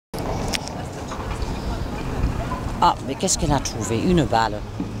Ah, mais qu'est-ce qu'elle a trouvé? Une balle.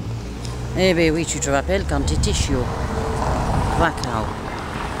 Eh bien oui, tu te rappelles quand tu étais chiot. Crakow.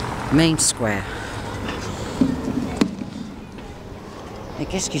 Main Square. Et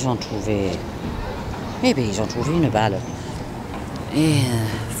qu'est-ce qu'ils ont trouvé? Eh bien, ils ont trouvé une balle. Et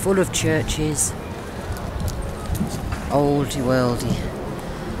full of churches. Oldie worldy.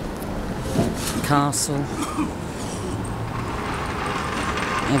 Castle.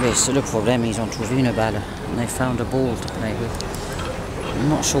 Eh bien, c'est le problème, ils ont trouvé une balle. They found a ball to play with. I'm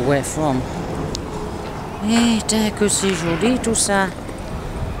not sure where from. Eh, que c'est joli tout ça.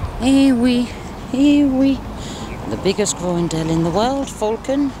 Eh oui, eh oui. The biggest groendel in the world,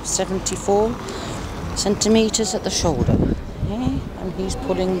 falcon, 74 centimeters at the shoulder. Eh? And he's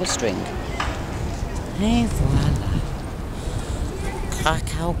pulling the string. Et voilà.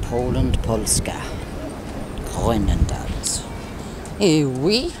 Crakow, Poland, Polska. GROENENDAELS. Et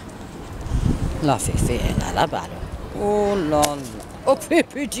oui, la féfé, elle a la balle. Oh là là. Oh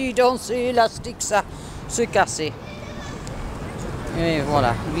petit, dans c'est élastique ça. Se casser. Et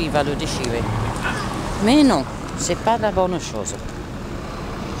voilà, lui il va le déchirer. Mais non, c'est pas la bonne chose.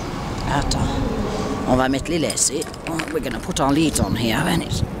 Attends, on va mettre les laisses. We're gonna put our leads on here, ain't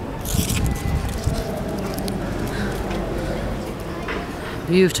it?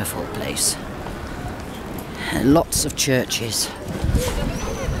 Beautiful place. Lots of churches.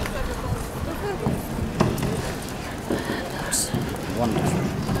 That's wonderful.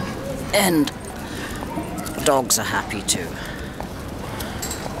 And dogs are happy too.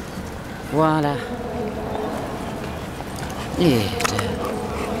 Voila.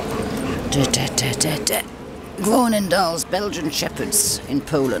 Groenendaels, Belgian Shepherds in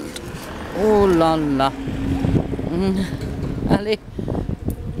Poland. Oh la la. Allez.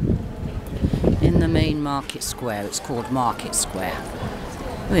 In the main market square, it's called Market Square.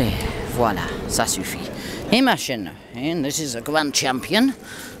 Oui, voilà, ça suffit. Et ma chaîne, and this is a grand champion.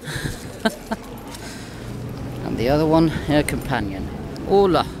 And the other one, her companion. Oh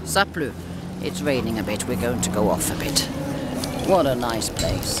là, ça pleut. It's raining a bit, we're going to go off a bit. What a nice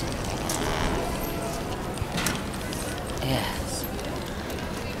place. Yes.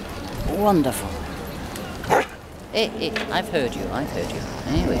 Wonderful. Hey, I've heard you.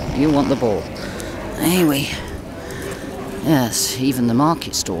 Anyway, you want the ball. Anyway. Yes, even the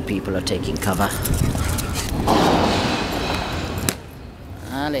market store people are taking cover.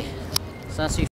 Allez, ça suffit.